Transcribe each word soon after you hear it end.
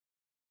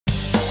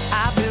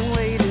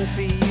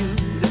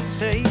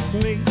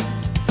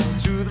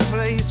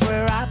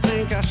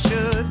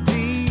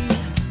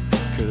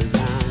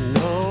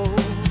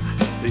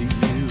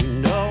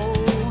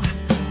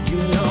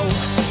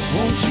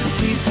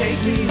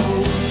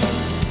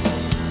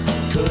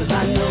'cause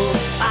I know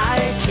I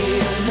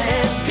can't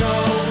let go.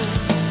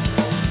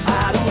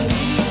 I don't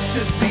need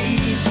to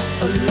be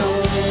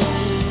alone.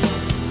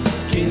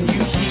 Can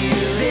you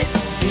hear it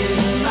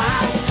in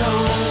my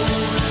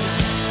tone?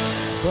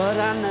 But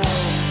I know.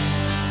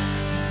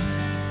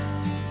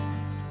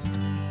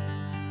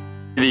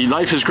 The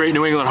Life is Great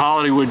New England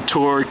Hollywood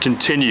tour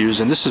continues,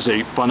 and this is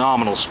a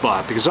phenomenal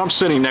spot because I'm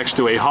sitting next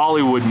to a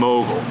Hollywood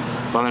mogul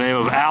by the name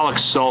of Alec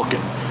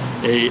Sulkin.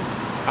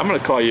 I'm going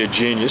to call you a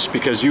genius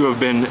because you have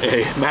been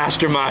a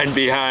mastermind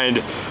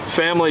behind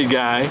Family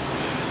Guy,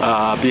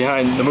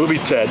 behind the movie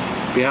Ted,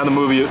 behind the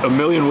movie A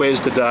Million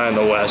Ways to Die in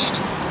the West.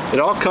 It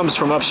all comes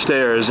from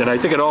upstairs, and I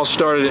think it all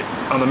started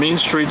on the mean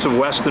streets of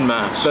Weston,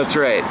 Mass. That's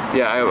right.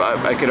 Yeah,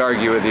 I could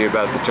argue with you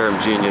about the term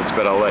genius,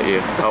 but I'll let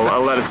you.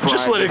 I'll let it slide.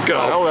 Just let it go.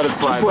 I'll let it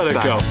slide. Just let it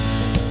go.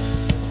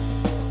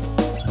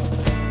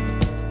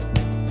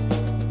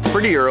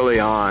 Pretty early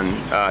on,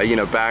 you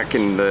know, back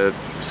in the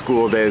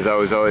school days, I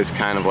was always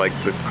kind of like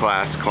the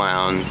class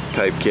clown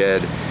type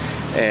kid,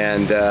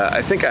 and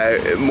I think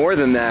more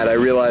than that, I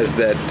realized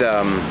that.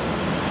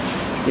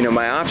 You know,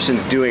 my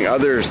options doing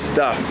other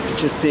stuff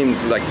just seemed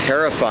like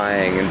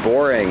terrifying and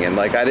boring, and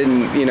like I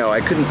didn't, you know, I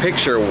couldn't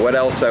picture what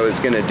else I was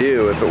gonna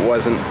do if it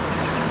wasn't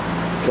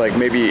like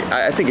maybe,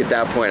 I think at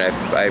that point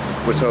I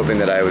was hoping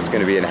that I was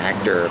gonna be an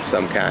actor of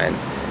some kind.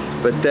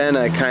 But then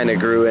I kind of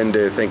grew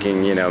into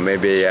thinking, you know,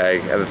 maybe I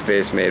have a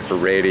face made for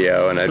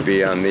radio and I'd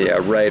be on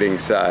the writing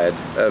side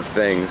of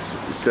things.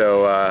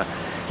 So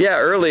yeah,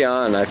 early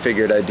on I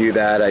figured I'd do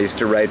that. I used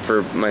to write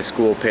for my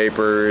school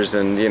papers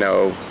and, you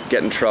know,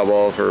 get in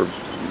trouble for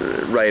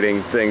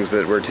writing things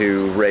that were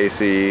too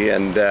racy,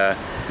 and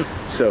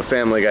so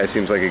Family Guy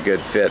seems like a good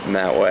fit in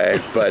that way.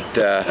 But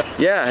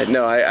yeah,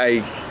 no,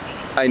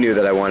 I knew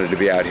that I wanted to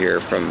be out here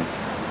from,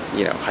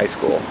 you know, high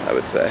school, I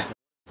would say.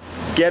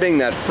 Getting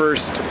that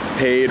first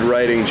paid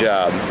writing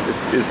job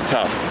is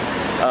tough.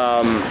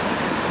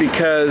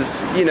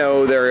 Because, you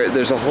know,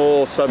 there's a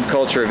whole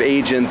subculture of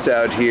agents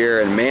out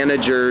here and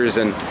managers,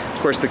 and of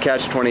course the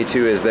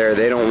catch-22 is there.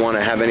 They don't want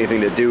to have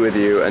anything to do with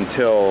you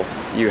until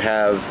you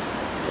have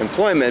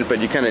employment,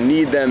 but you kind of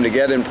need them to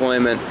get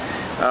employment.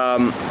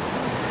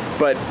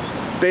 But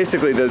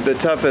basically the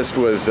toughest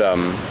was,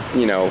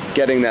 you know,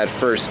 getting that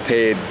first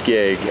paid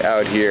gig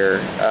out here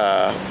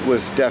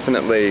was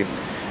definitely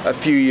a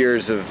few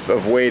years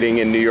of waiting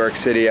in New York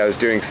City. I was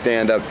doing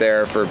stand-up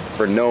there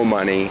for no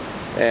money,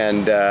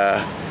 and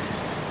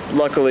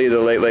luckily the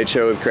Late Late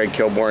Show with Craig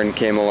Kilborn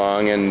came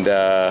along, and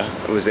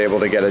was able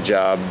to get a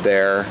job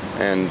there,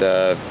 and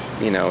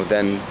you know,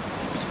 then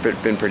it's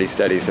been pretty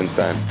steady since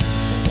then.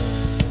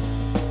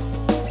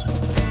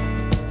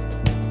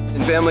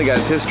 In Family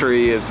Guy's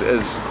history, as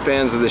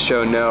fans of the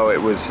show know, it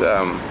was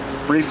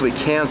briefly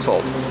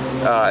canceled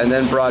and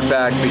then brought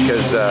back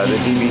because the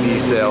DVD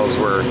sales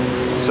were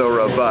so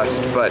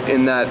robust. But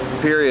in that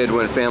period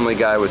when Family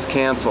Guy was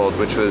canceled,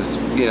 which was,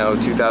 you know,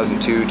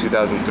 2002,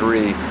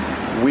 2003,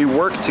 we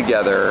worked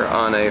together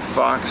on a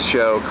Fox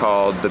show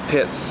called The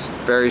Pits.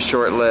 Very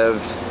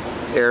short-lived,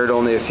 aired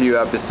only a few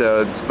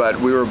episodes, but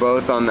we were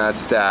both on that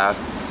staff.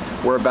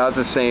 We're about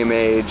the same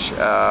age.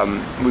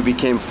 We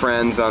became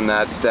friends on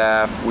that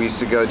staff. We used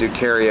to go do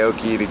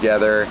karaoke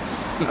together.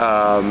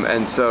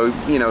 And so,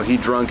 you know, he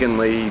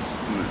drunkenly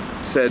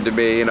said to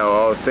me, you know,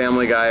 oh, if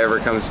Family Guy ever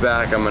comes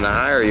back, I'm gonna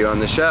hire you on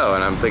the show.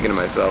 And I'm thinking to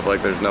myself,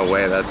 like, there's no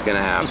way that's gonna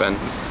happen.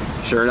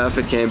 Sure enough,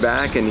 it came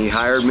back and he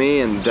hired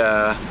me, and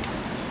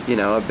you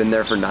know, I've been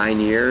there for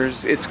 9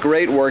 years. It's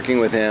great working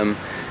with him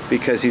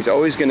because he's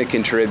always gonna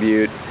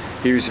contribute.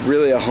 He's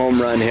really a home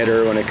run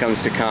hitter when it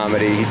comes to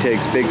comedy. He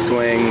takes big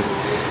swings,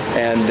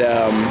 and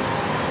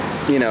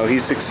you know, he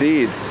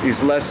succeeds.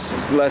 He's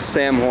less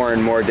Sam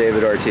Horn, more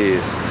David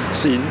Ortiz.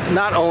 See,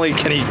 not only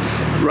can he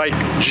write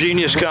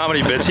genius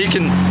comedy bits, he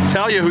can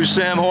tell you who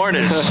Sam Horn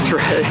is. That's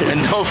right.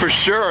 And know for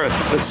sure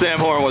that Sam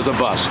Horn was a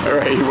bust. All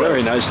right, he was.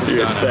 Very nicely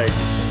done. Thanks.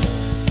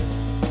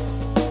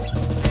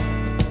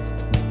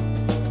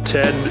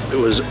 Ted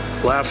was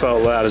laugh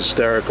out loud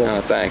hysterical.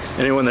 Oh, thanks.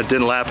 Anyone that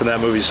didn't laugh in that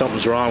movie,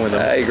 something's wrong with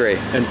them. I agree.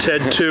 And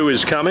Ted 2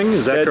 is coming,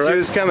 is that correct? Ted 2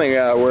 is coming.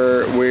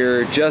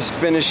 We're just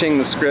finishing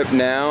the script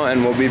now,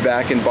 and we'll be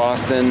back in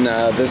Boston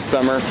this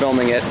summer,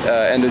 filming it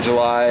end of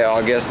July,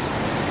 August.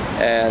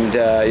 And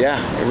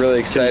yeah, really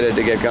excited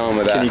to get going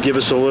with that. Can you give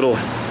us a little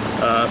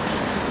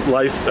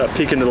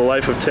peek into the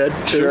life of Ted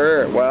too?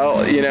 Sure.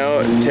 Well, you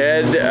know,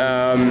 Ted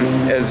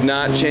has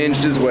not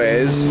changed his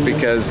ways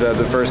because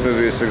the first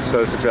movie was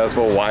so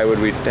successful. Why would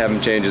we have him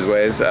change his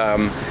ways?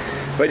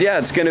 But yeah,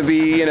 it's going to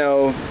be, you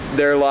know,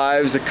 their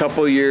lives a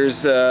couple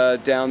years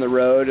down the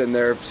road, and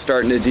they're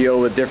starting to deal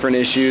with different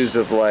issues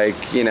of,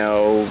 like, you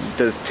know,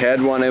 does Ted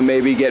want to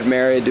maybe get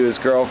married to his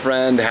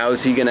girlfriend?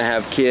 How's he going to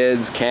have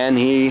kids? Can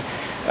he?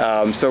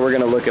 So we're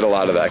going to look at a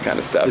lot of that kind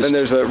of stuff. And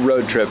there's a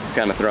road trip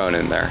kind of thrown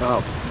in there.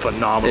 Oh,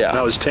 phenomenal. Yeah.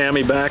 Now, is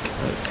Tammy back?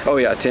 Oh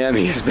yeah,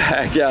 Tammy is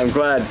back. Yeah, I'm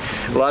glad.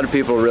 A lot of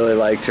people really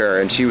liked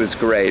her, and she was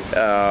great.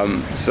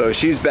 So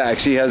she's back.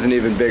 She has an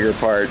even bigger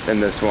part in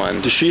this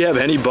one. Does she have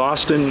any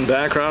Boston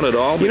background at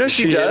all? You know,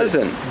 she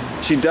doesn't.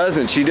 She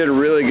doesn't. She did a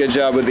really good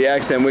job with the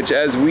accent, which,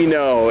 as we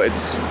know,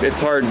 it's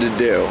hard to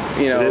do.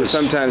 You know,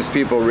 sometimes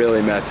people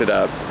really mess it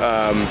up.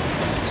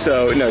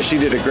 So no, she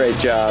did a great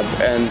job,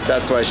 and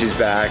that's why she's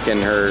back,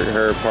 and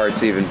her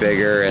part's even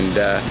bigger. And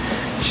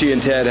she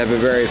and Ted have a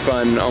very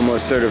fun,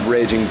 almost sort of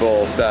Raging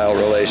Bull style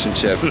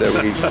relationship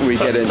that we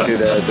get into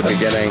there at the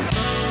beginning.